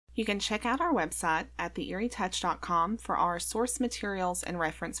You can check out our website at theeerietouch.com for our source materials and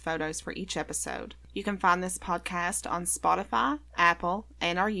reference photos for each episode. You can find this podcast on Spotify, Apple,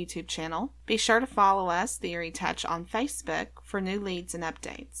 and our YouTube channel. Be sure to follow us, The Eerie Touch, on Facebook for new leads and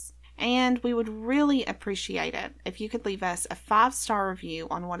updates. And we would really appreciate it if you could leave us a 5-star review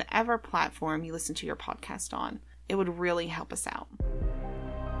on whatever platform you listen to your podcast on. It would really help us out.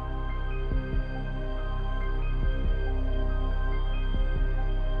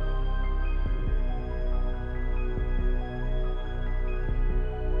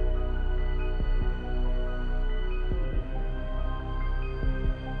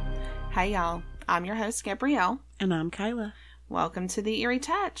 Hey y'all, I'm your host Gabrielle. And I'm Kayla. Welcome to The Eerie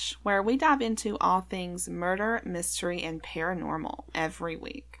Touch, where we dive into all things murder, mystery, and paranormal every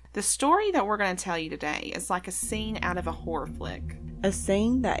week. The story that we're going to tell you today is like a scene out of a horror flick. A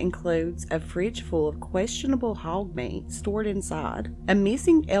scene that includes a fridge full of questionable hog meat stored inside, a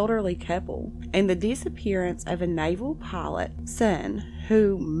missing elderly couple, and the disappearance of a naval pilot's son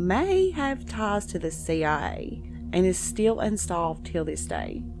who may have ties to the CIA and is still unsolved till this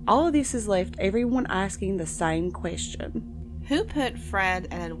day. All of this has left everyone asking the same question. Who put Fred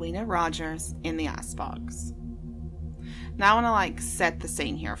and Edwina Rogers in the icebox? Now I want to set the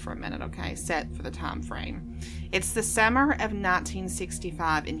scene here for a minute, okay? Set for the time frame. It's the summer of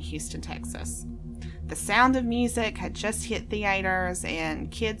 1965 in Houston, Texas. The Sound of Music had just hit theaters and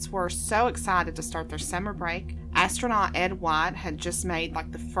kids were so excited to start their summer break. Astronaut Ed White had just made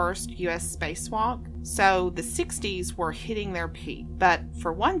the first U.S. spacewalk, so the 60s were hitting their peak. But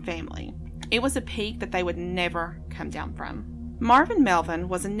for one family, it was a peak that they would never come down from. Marvin Melvin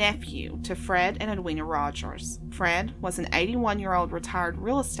was a nephew to Fred and Edwina Rogers. Fred was an 81-year-old retired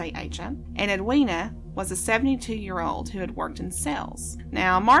real estate agent, and Edwina was a 72-year-old who had worked in sales.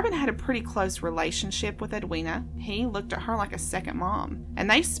 Now, Marvin had a pretty close relationship with Edwina. He looked at her like a second mom,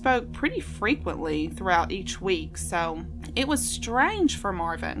 and they spoke pretty frequently throughout each week, so it was strange for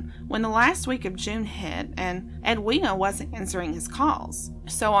Marvin when the last week of June hit and Edwina wasn't answering his calls.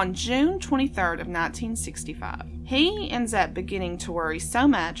 So on June 23rd of 1965, he ends up beginning to worry so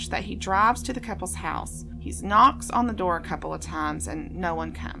much that he drives to the couple's house. He knocks on the door a couple of times and no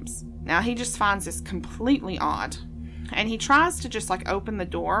one comes. Now he just finds this completely odd. And he tries to just open the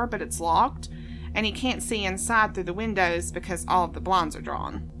door, but it's locked. And he can't see inside through the windows because all of the blinds are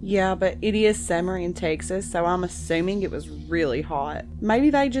drawn. Yeah, but it is summer in Texas, so I'm assuming it was really hot. Maybe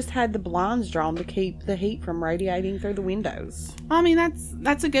they just had the blinds drawn to keep the heat from radiating through the windows. I mean,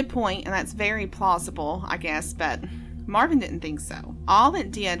 that's a good point, and that's very plausible, I guess, but Marvin didn't think so. All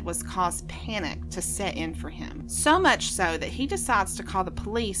it did was cause panic to set in for him. So much so that he decides to call the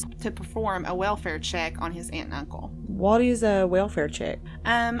police to perform a welfare check on his aunt and uncle. What is a welfare check?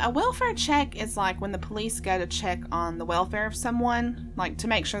 A welfare check is when the police go to check on the welfare of someone, to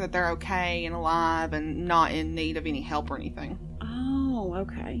make sure that they're okay and alive and not in need of any help or anything. Oh,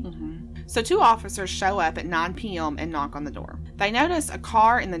 okay. So 2 officers show up at 9 p.m. and knock on the door. They notice a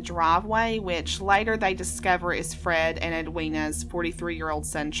car in the driveway, which later they discover is Fred and Edwina's 43-year-old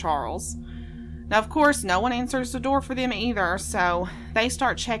son, Charles. Now, of course, no one answers the door for them either, so they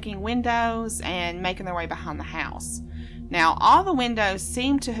start checking windows and making their way behind the house. Now, all the windows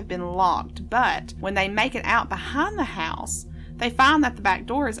seem to have been locked, but when they make it out behind the house, they find that the back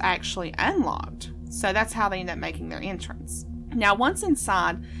door is actually unlocked. So that's how they end up making their entrance. Now, once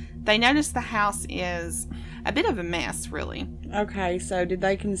inside, they notice the house is a bit of a mess, really. Okay, so did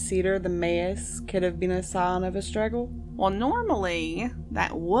they consider the mess could have been a sign of a struggle? Well, normally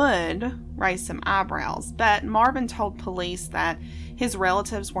that would raise some eyebrows, but Marvin told police that his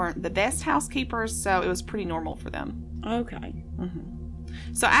relatives weren't the best housekeepers, so it was pretty normal for them. Okay.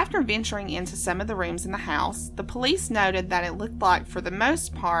 So after venturing into some of the rooms in the house, the police noted that it looked like, for the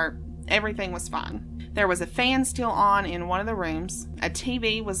most part, everything was fine. There was a fan still on in one of the rooms, a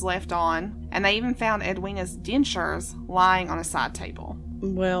TV was left on, and they even found Edwina's dentures lying on a side table.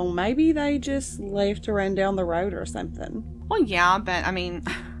 Well, maybe they just left to run down the road or something. Well, yeah, but I mean,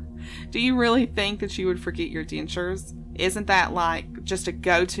 do you really think that you would forget your dentures? Isn't that just a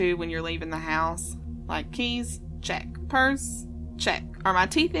go-to when you're leaving the house? Keys? Check. Purse? Check. Are my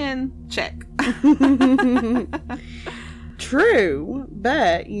teeth in? Check. True,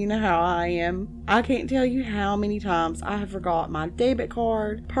 but you know how I am. I can't tell you how many times I have forgot my debit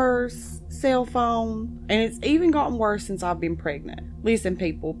card, purse, cell phone, and it's even gotten worse since I've been pregnant. Listen,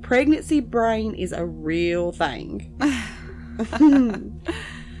 people, pregnancy brain is a real thing.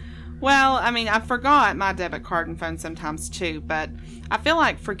 Well, I mean, I forgot my debit card and phone sometimes too, but I feel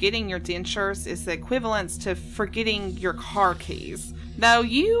like forgetting your dentures is the equivalent to forgetting your car keys. Though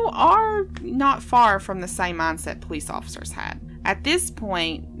you are not far from the same mindset police officers had. At this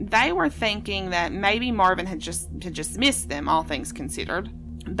point, they were thinking that maybe Marvin had just missed them, all things considered.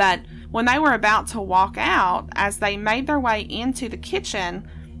 But when they were about to walk out, as they made their way into the kitchen,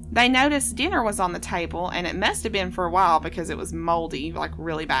 they noticed dinner was on the table, and it must have been for a while because it was moldy, like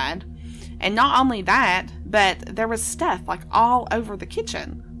really bad. And not only that, but there was stuff like all over the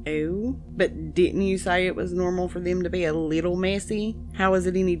kitchen. Oh, but didn't you say it was normal for them to be a little messy? How is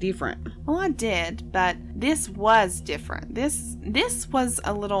it any different? Well, I did, but this was different. This was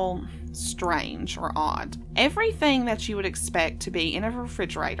a little strange or odd. Everything that you would expect to be in a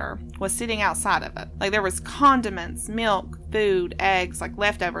refrigerator was sitting outside of it. Like there was condiments, milk, food, eggs, like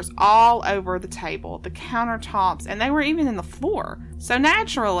leftovers all over the table, the countertops, and they were even in the floor. So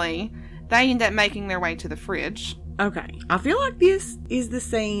naturally, they end up making their way to the fridge. Okay, I feel like this is the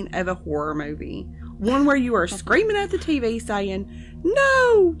scene of a horror movie. One where you are screaming at the TV saying,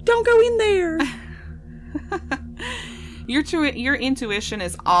 "No, don't go in there." Your intuition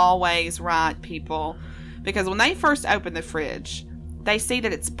is always right, people. Because when they first open the fridge, they see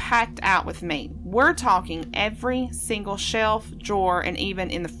that it's packed out with meat. We're talking every single shelf, drawer, and even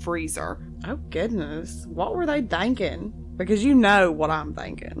in the freezer. Oh, goodness. What were they thinking? Because you know what I'm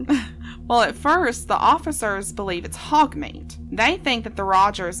thinking. Well, at first, the officers believe it's hog meat. They think that the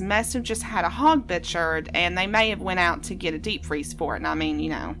Rogers must have just had a hog butchered, and they may have went out to get a deep freeze for it. And I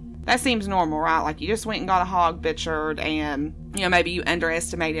mean, that seems normal, right? Like, you just went and got a hog butchered, and, maybe you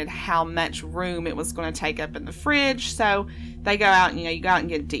underestimated how much room it was going to take up in the fridge, so they go out and, you go out and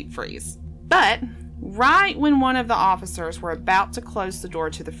get a deep freeze. But right when one of the officers were about to close the door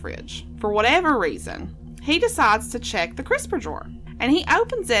to the fridge, for whatever reason, he decides to check the crisper drawer. And he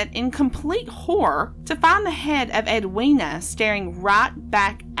opens it in complete horror to find the head of Edwina staring right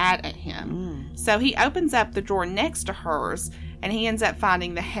back at him. So he opens up the drawer next to hers, and he ends up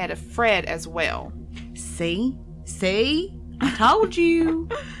finding the head of Fred as well. See? I told you.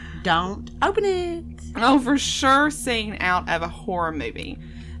 Don't open it. Oh, for sure, scene out of a horror movie.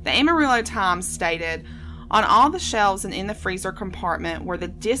 The Amarillo Times stated, on all the shelves and in the freezer compartment were the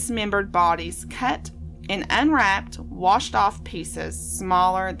dismembered bodies cut in unwrapped, washed-off pieces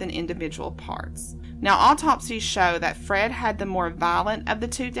smaller than individual parts. Now, autopsies show that Fred had the more violent of the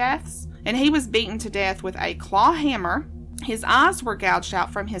two deaths, and he was beaten to death with a claw hammer. His eyes were gouged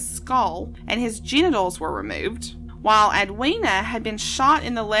out from his skull, and his genitals were removed, while Edwina had been shot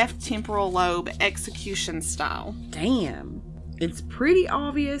in the left temporal lobe execution style. Damn. It's pretty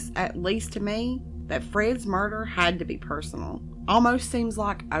obvious, at least to me, that Fred's murder had to be personal. Almost seems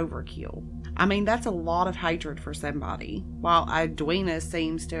like overkill. I mean, that's a lot of hatred for somebody, while Edwina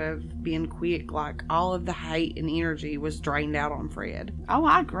seems to have been quick, like all of the hate and energy was drained out on Fred. Oh,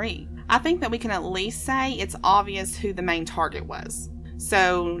 I agree. I think that we can at least say it's obvious who the main target was.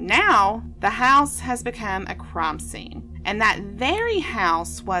 So now, the house has become a crime scene, and that very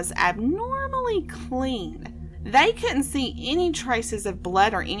house was abnormally clean. They couldn't see any traces of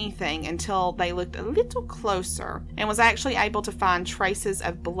blood or anything until they looked a little closer and was actually able to find traces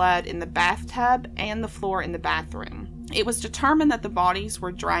of blood in the bathtub and the floor in the bathroom. It was determined that the bodies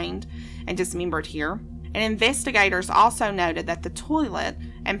were drained and dismembered here, and investigators also noted that the toilet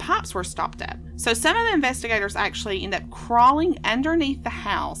and pipes were stopped up. So some of the investigators actually end up crawling underneath the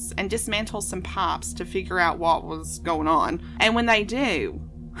house and dismantle some pipes to figure out what was going on. And when they do,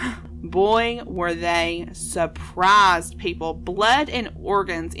 boy, were they surprised, people. Blood and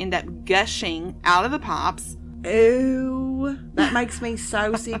organs end up gushing out of the pipes. Ooh, that makes me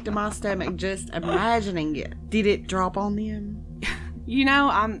so sick to my stomach just imagining it. Did it drop on them?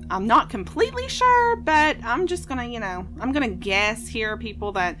 I'm not completely sure, but I'm just gonna, I'm gonna guess here,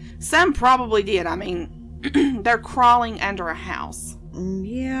 people, that some probably did. I mean, they're crawling under a house.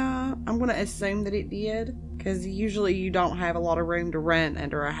 Yeah, I'm gonna assume that it did, because usually you don't have a lot of room to run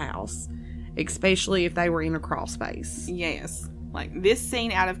under a house, especially if they were in a crawl space. Yes, like this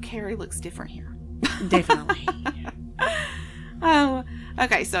scene out of Carrie looks different here. Definitely. Oh,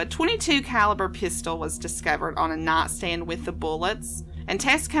 okay, so a .22 caliber pistol was discovered on a nightstand with the bullets, and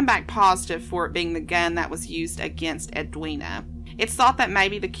tests come back positive for it being the gun that was used against Edwina. It's thought that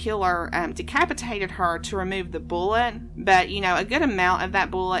maybe the killer decapitated her to remove the bullet, but, a good amount of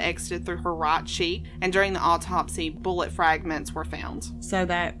that bullet exited through her right cheek, and during the autopsy, bullet fragments were found. So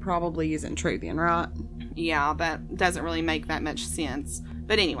that probably isn't true then, right? Yeah, that doesn't really make that much sense.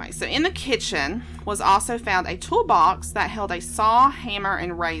 But anyway, so in the kitchen was also found a toolbox that held a saw, hammer,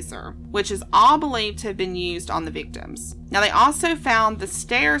 and razor, which is all believed to have been used on the victims. Now, they also found the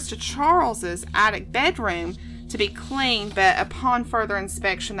stairs to Charles's attic bedroom to be clean, but upon further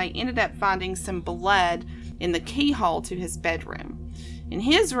inspection, they ended up finding some blood in the keyhole to his bedroom. In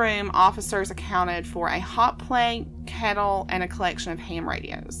his room, officers accounted for a hot plate, kettle, and a collection of ham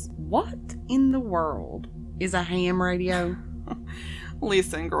radios. What in the world is a ham radio?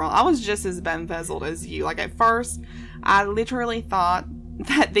 Listen, girl, I was just as bamboozled as you. Like, at first, I literally thought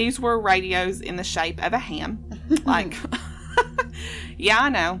that these were radios in the shape of a ham. Like, yeah, I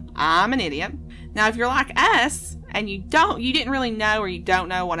know. I'm an idiot. Now, if you're like us, and you didn't really know or you don't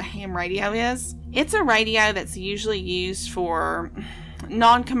know what a ham radio is, it's a radio that's usually used for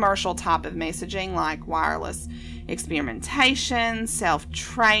non-commercial type of messaging, like wireless experimentation,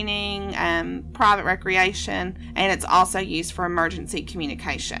 self-training, private recreation, and it's also used for emergency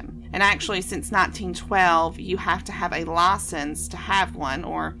communication. And actually, since 1912, you have to have a license to have one,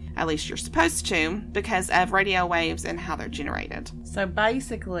 or at least you're supposed to, because of radio waves and how they're generated. So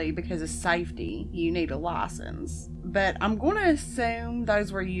basically, because of safety, you need a license. But I'm going to assume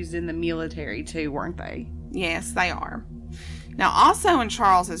those were used in the military too, weren't they? Yes, they are. Now, also in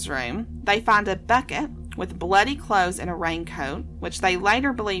Charles's room, they find a bucket with bloody clothes and a raincoat, which they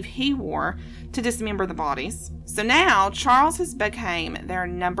later believe he wore to dismember the bodies. So now, Charles has become their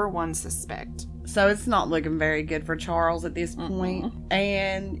number one suspect. So it's not looking very good for Charles at this point.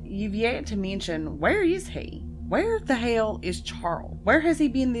 And you've yet to mention, where is he? Where the hell is Charles? Where has he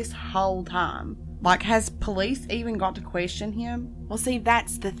been this whole time? Like, has police even got to question him? Well, see,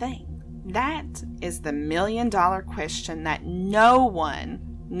 that's the thing. That is the million-dollar question that no one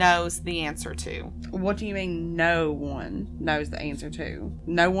knows the answer to. What do you mean no one knows the answer to?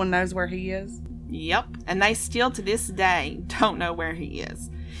 No one knows where he is? Yep, and they still to this day don't know where he is.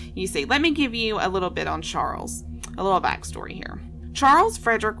 You see, let me give you a little bit on Charles. A little backstory here. Charles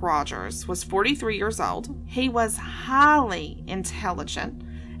Frederick Rogers was 43 years old. He was highly intelligent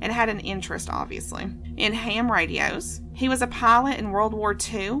and had an interest, obviously, in ham radios. He was a pilot in World War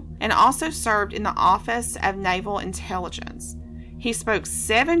II and also served in the Office of Naval Intelligence. He spoke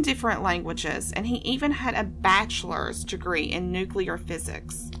 7 different languages, and he even had a bachelor's degree in nuclear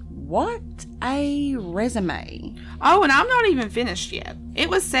physics. What a resume. Oh, and I'm not even finished yet. It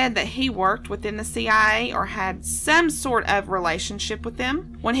was said that he worked within the CIA or had some sort of relationship with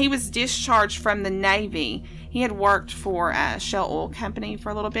them. When he was discharged from the Navy, he had worked for a Shell Oil Company for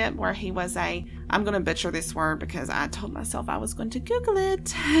a little bit, where he was I'm going to butcher this word because I told myself I was going to Google it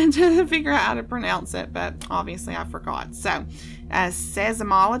to figure out how to pronounce it, but obviously I forgot. So, a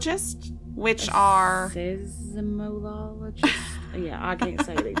seismologist, which are... Seismologist? Yeah, I can't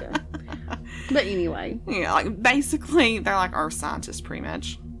say it either. But anyway. Yeah, like basically, they're like Earth scientists pretty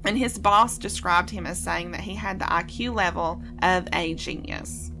much. And his boss described him as saying that he had the IQ level of a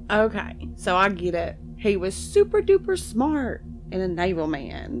genius. Okay, so I get it. He was super duper smart and a naval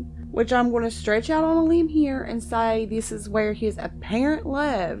man, which I'm going to stretch out on a limb here and say this is where his apparent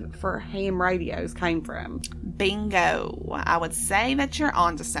love for ham radios came from. Bingo. I would say that you're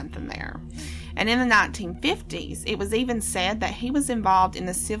onto something there. And in the 1950s, it was even said that he was involved in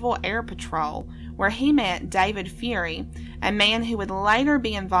the Civil Air Patrol, where he met David Fury, a man who would later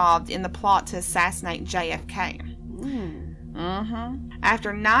be involved in the plot to assassinate JFK.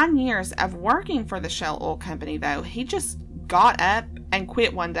 After 9 years of working for the Shell Oil Company, though, he just got up and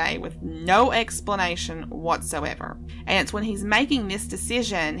quit one day with no explanation whatsoever. And it's when he's making this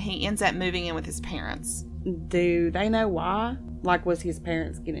decision, he ends up moving in with his parents. Do they know why? Like, was his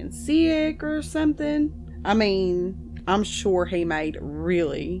parents getting sick or something? I mean, I'm sure he made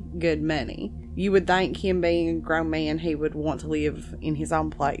really good money. You would think him being a grown man, he would want to live in his own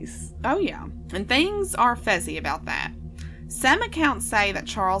place. Oh yeah, and things are fuzzy about that. Some accounts say that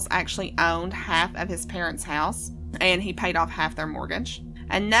Charles actually owned half of his parents' house, and he paid off half their mortgage.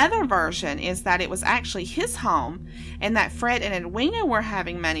 Another version is that it was actually his home, and that Fred and Edwina were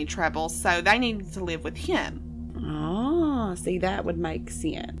having money trouble, so they needed to live with him. Ah, see, that would make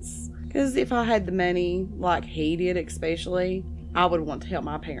sense. Because if I had the money, like he did especially, I would want to help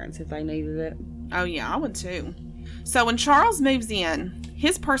my parents if they needed it. Oh yeah, I would too. So when Charles moves in,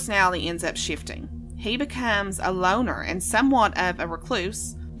 his personality ends up shifting. He becomes a loner and somewhat of a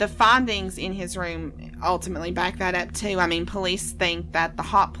recluse. The findings in his room ultimately back that up too. I mean, police think that the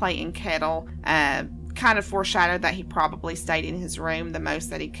hot plate and kettle kind of foreshadowed that he probably stayed in his room the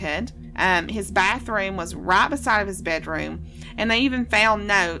most that he could. His bathroom was right beside of his bedroom, and they even found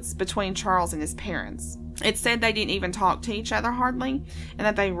notes between Charles and his parents. It said they didn't even talk to each other hardly, and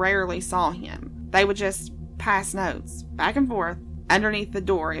that they rarely saw him. They would just pass notes back and forth underneath the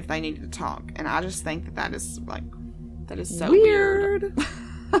door if they needed to talk. And I just think that is so weird.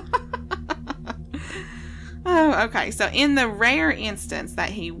 Oh, okay. So in the rare instance that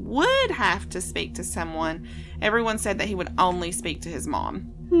he would have to speak to someone, everyone said that he would only speak to his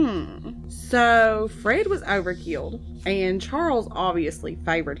mom. So Fred was overkilled, and Charles obviously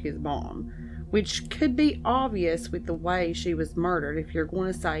favored his mom, which could be obvious with the way she was murdered if you're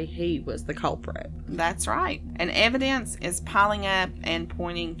going to say he was the culprit. That's right. And evidence is piling up and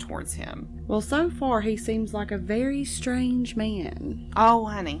pointing towards him. Well, so far he seems like a very strange man. Oh,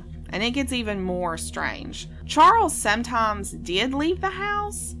 honey. And it gets even more strange. Charles sometimes did leave the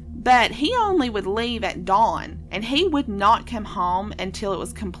house, but he only would leave at dawn, and he would not come home until it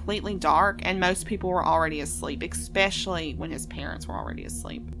was completely dark and most people were already asleep, especially when his parents were already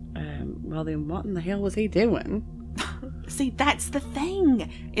asleep. Well, then what in the hell was he doing? See, that's the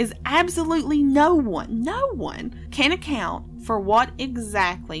thing, is absolutely no one can account for what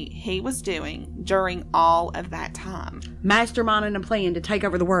exactly he was doing during all of that time. Masterminding a plan to take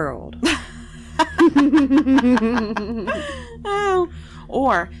over the world. Oh,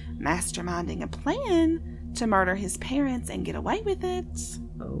 or masterminding a plan to murder his parents and get away with it.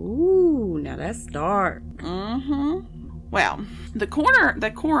 Oh, now that's dark. Well, the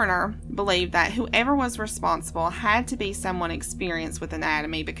coroner believed that whoever was responsible had to be someone experienced with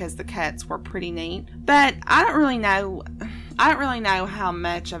anatomy because the cuts were pretty neat. But I don't really know how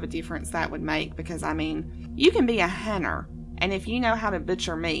much of a difference that would make because, I mean, you can be a hunter, and if you know how to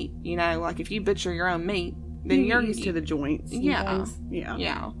butcher meat, you know, like if you butcher your own meat, then you're used to the joints. Yeah.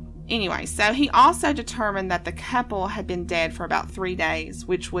 Yeah. Anyway, so he also determined that the couple had been dead for about 3 days,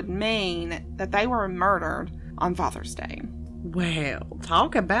 which would mean that they were murdered on Father's Day. Well,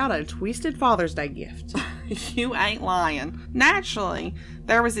 talk about a twisted Father's Day gift. You ain't lying. Naturally,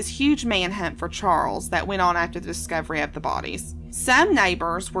 there was this huge manhunt for Charles that went on after the discovery of the bodies. Some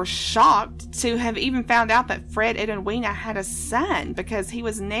neighbors were shocked to have even found out that Fred and Edwina had a son because he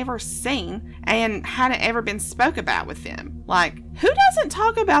was never seen and hadn't ever been spoke about with them. Like, who doesn't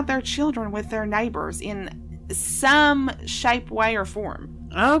talk about their children with their neighbors in some shape, way, or form?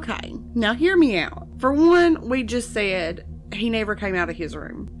 Okay, now hear me out. For one, we just said he never came out of his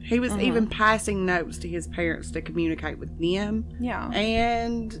room. He was even passing notes to his parents to communicate with them. Yeah.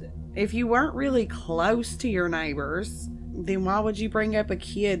 And if you weren't really close to your neighbors, then why would you bring up a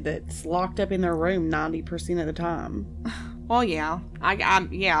kid that's locked up in their room 90% of the time? Well, yeah.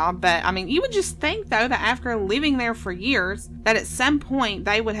 Yeah, but I mean, you would just think, though, that after living there for years, that at some point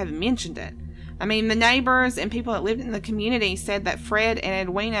they would have mentioned it. I mean, the neighbors and people that lived in the community said that Fred and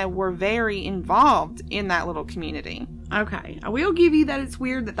Edwina were very involved in that little community. Okay, I will give you that it's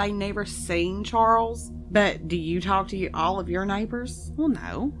weird that they never seen Charles, but do you talk to all of your neighbors? Well,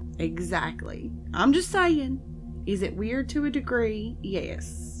 no. Exactly. I'm just saying, is it weird to a degree?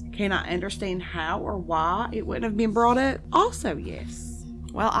 Yes. Can I understand how or why it wouldn't have been brought up? Also, yes.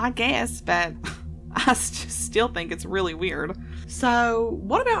 Well, I guess, but I still think it's really weird. So,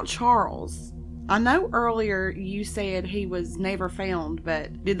 what about Charles? I know earlier you said he was never found,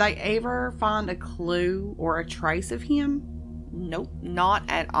 but did they ever find a clue or a trace of him? Nope, not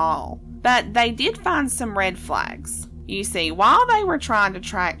at all. But they did find some red flags. You see, while they were trying to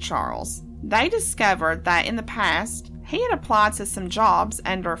track Charles, they discovered that in the past, he had applied to some jobs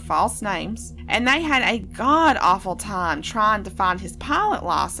under false names, and they had a god-awful time trying to find his pilot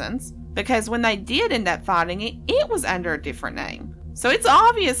license, because when they did end up finding it, it was under a different name. So it's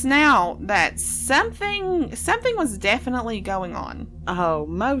obvious now that something was definitely going on. Oh,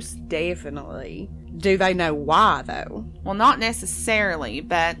 most definitely. Do they know why, though? Well, not necessarily,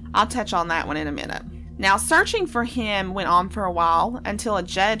 but I'll touch on that one in a minute. Now, searching for him went on for a while until a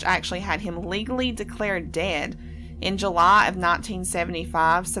judge actually had him legally declared dead in July of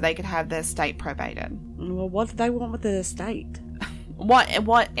 1975 so they could have the estate probated. Well, what do they want with the estate? What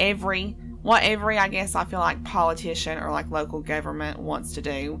every, I guess, I feel like politician or like local government wants to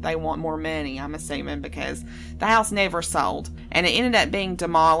do. They want more money, I'm assuming, because the house never sold. And it ended up being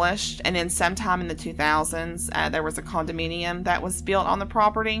demolished. And then sometime in the 2000s, there was a condominium that was built on the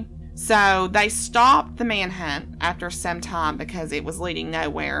property. So they stopped the manhunt after some time because it was leading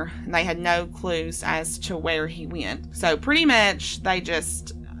nowhere. And they had no clues as to where he went. So pretty much I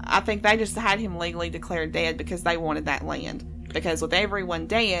think they just had him legally declared dead because they wanted that land. Because with everyone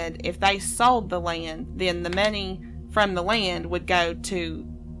dead, if they sold the land, then the money from the land would go to,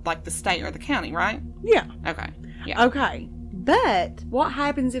 like, the state or the county, right? Yeah. Okay. Yeah. Okay. But what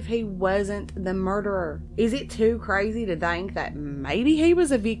happens if he wasn't the murderer? Is it too crazy to think that maybe he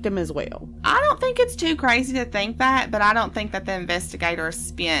was a victim as well? I don't think it's too crazy to think that, but I don't think that the investigators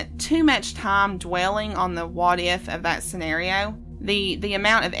spent too much time dwelling on the what if of that scenario. The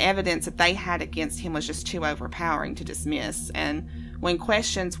amount of evidence that they had against him was just too overpowering to dismiss, and when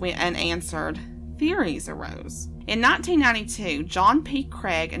questions went unanswered, theories arose. In 1992, John P.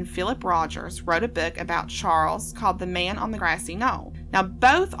 Craig and Philip Rogers wrote a book about Charles called The Man on the Grassy Knoll. Now,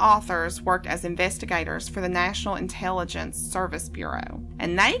 both authors worked as investigators for the National Intelligence Service Bureau,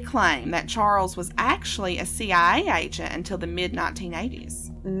 and they claim that Charles was actually a CIA agent until the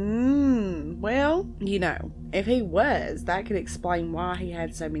mid-1980s. Well, if he was, that could explain why he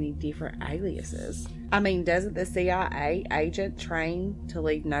had so many different aliases. I mean, doesn't the CIA agent train to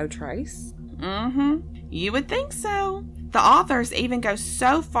leave no trace? You would think so. The authors even go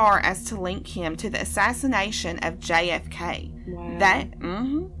so far as to link him to the assassination of JFK.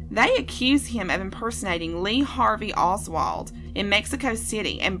 Wow. They accuse him of impersonating Lee Harvey Oswald in Mexico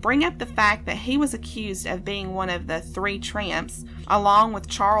City and bring up the fact that he was accused of being one of the three tramps, along with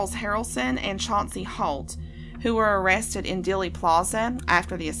Charles Harrelson and Chauncey Holt, who were arrested in Dealey Plaza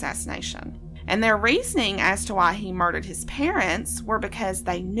after the assassination. And their reasoning as to why he murdered his parents were because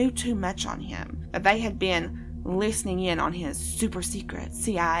they knew too much on him, that they had been listening in on his super secret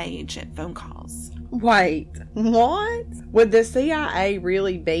CIA agent phone calls. Wait, what? Would the CIA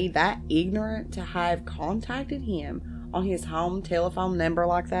really be that ignorant to have contacted him on his home telephone number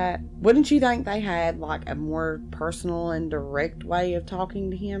like that? Wouldn't you think they had a more personal and direct way of talking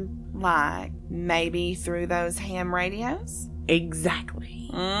to him? Like maybe through those ham radios? Exactly.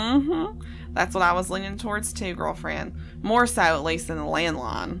 That's what I was leaning towards too, girlfriend. More so, at least, than the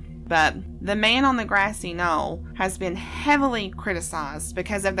landline. But The Man on the Grassy Knoll has been heavily criticized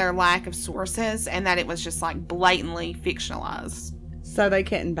because of their lack of sources and that it was just blatantly fictionalized. So they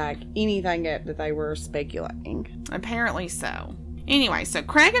couldn't back anything up that they were speculating. Apparently so. Anyway, so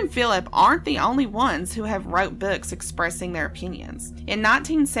Craig and Philip aren't the only ones who have wrote books expressing their opinions. In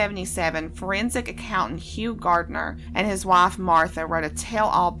 1977, forensic accountant Hugh Gardner and his wife Martha wrote a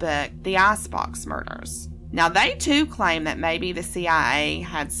tell-all book, The Icebox Murders. Now, they too claim that maybe the CIA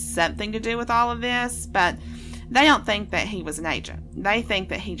had something to do with all of this, but they don't think that he was an agent. They think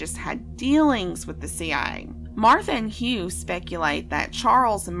that he just had dealings with the CIA. Martha and Hugh speculate that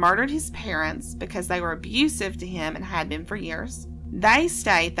Charles murdered his parents because they were abusive to him and had been for years. They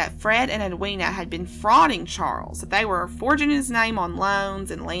state that Fred and Edwina had been frauding Charles, that they were forging his name on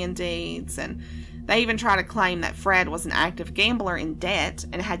loans and land deeds, and they even try to claim that Fred was an active gambler in debt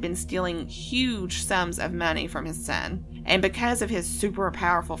and had been stealing huge sums of money from his son. And because of his super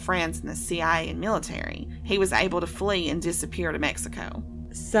powerful friends in the CIA and military, he was able to flee and disappear to Mexico.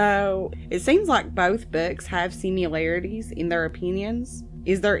 So, it seems like both books have similarities in their opinions.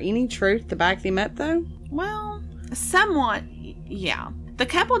 Is there any truth to back them up, though? Well, somewhat, yeah. The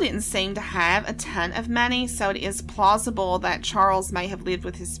couple didn't seem to have a ton of money, so it is plausible that Charles may have lived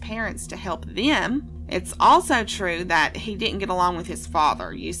with his parents to help them. It's also true that he didn't get along with his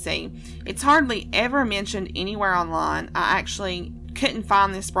father, you see. It's hardly ever mentioned anywhere online. I actually couldn't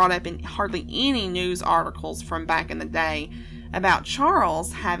find this brought up in hardly any news articles from back in the day about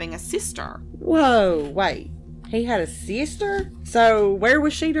Charles having a sister. Whoa, wait. He had a sister? So where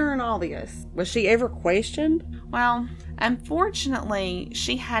was she during all this? Was she ever questioned? Well, unfortunately,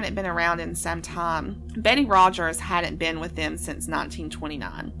 she hadn't been around in some time. Betty Rogers hadn't been with them since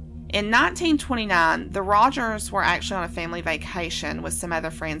 1929. In 1929, the Rogers were actually on a family vacation with some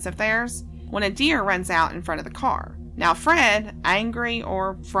other friends of theirs when a deer runs out in front of the car. Now, Fred, angry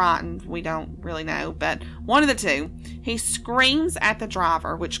or frightened, we don't really know, but one of the two, he screams at the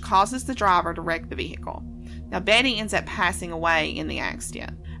driver, which causes the driver to wreck the vehicle. Now, Betty ends up passing away in the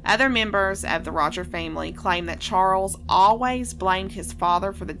accident. Other members of the Roger family claim that Charles always blamed his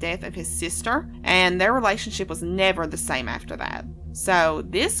father for the death of his sister, and their relationship was never the same after that. So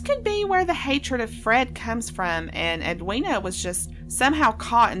this could be where the hatred of Fred comes from, and Edwina was just somehow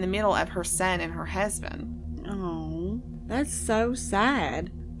caught in the middle of her son and her husband. Oh, that's so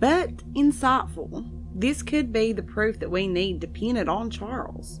sad, but insightful. This could be the proof that we need to pin it on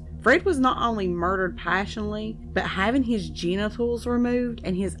Charles. Fred was not only murdered passionately, but having his genitals removed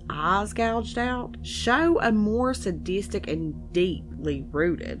and his eyes gouged out show a more sadistic and deeply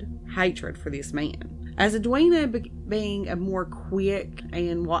rooted hatred for this man. As Edwina being a more quick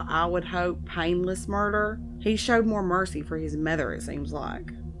and what I would hope painless murder, he showed more mercy for his mother, it seems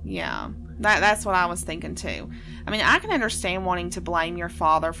like. Yeah, that's what I was thinking too. I mean, I can understand wanting to blame your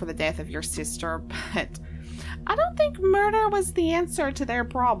father for the death of your sister, but I don't think murder was the answer to their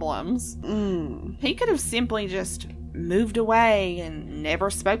problems. He could have simply just moved away and never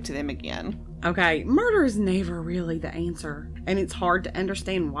spoke to them again. Okay, murder is never really the answer, and it's hard to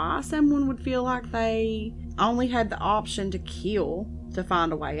understand why someone would feel like they only had the option to kill to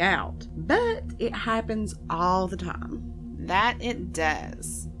find a way out. But it happens all the time. That it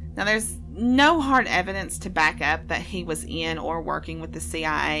does. Now, there's no hard evidence to back up that he was in or working with the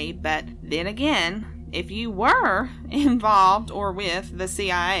CIA, but then again, if you were involved or with the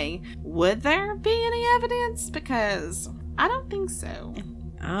CIA, would there be any evidence? Because I don't think so.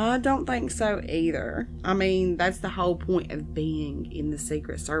 I don't think so either. I mean, that's the whole point of being in the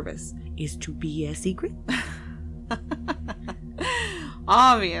Secret Service, is to be a secret.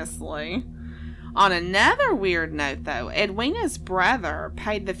 Obviously. On another weird note, though, Edwina's brother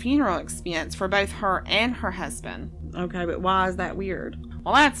paid the funeral expense for both her and her husband. Okay, but why is that weird?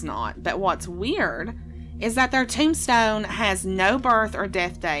 Well, that's not. But what's weird is that their tombstone has no birth or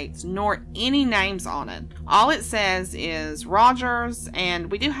death dates, nor any names on it. All it says is Rogers,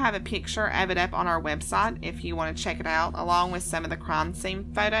 and we do have a picture of it up on our website if you want to check it out, along with some of the crime scene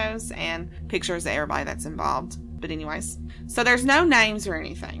photos and pictures of everybody that's involved. But anyways, so there's no names or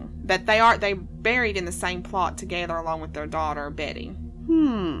anything, but they buried in the same plot together along with their daughter, Betty.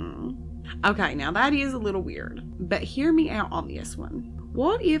 Okay, now that is a little weird, but hear me out on this one.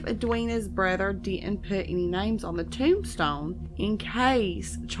 What if Edwina's brother didn't put any names on the tombstone in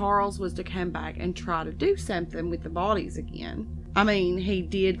case Charles was to come back and try to do something with the bodies again? I mean, he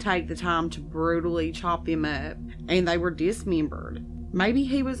did take the time to brutally chop them up, and they were dismembered. Maybe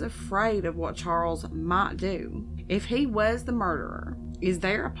he was afraid of what Charles might do. If he was the murderer, is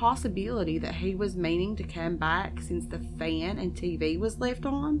there a possibility that he was meaning to come back since the fan and TV was left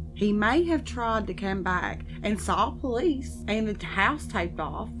on? He may have tried to come back and saw police and the house taped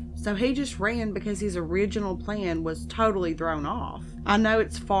off, so he just ran because his original plan was totally thrown off. I know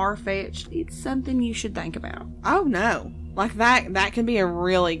it's far-fetched. It's something you should think about. Oh no. Like that could be a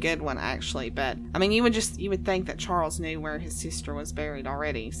really good one, actually. But I mean, you would think that Charles knew where his sister was buried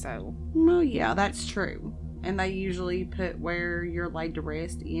already, so. Well, yeah, that's true. And they usually put where you're laid to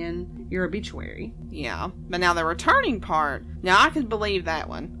rest in your obituary. Yeah, but now the returning part, now I could believe that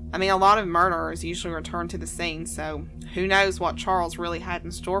one. I mean, a lot of murderers usually return to the scene, so who knows what Charles really had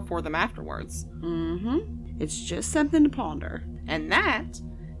in store for them afterwards. It's just something to ponder. And that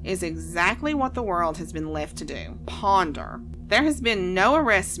is exactly what the world has been left to do. Ponder. There has been no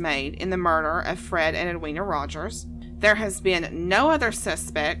arrest made in the murder of Fred and Edwina Rogers. There has been no other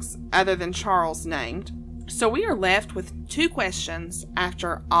suspects other than Charles named. So we are left with two questions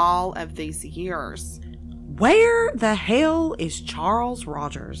after all of these years. Where the hell is Charles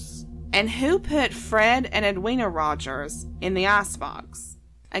Rogers? And who put Fred and Edwina Rogers in the icebox?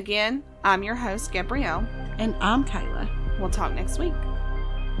 Again, I'm your host, Gabrielle. And I'm Kayla. We'll talk next week.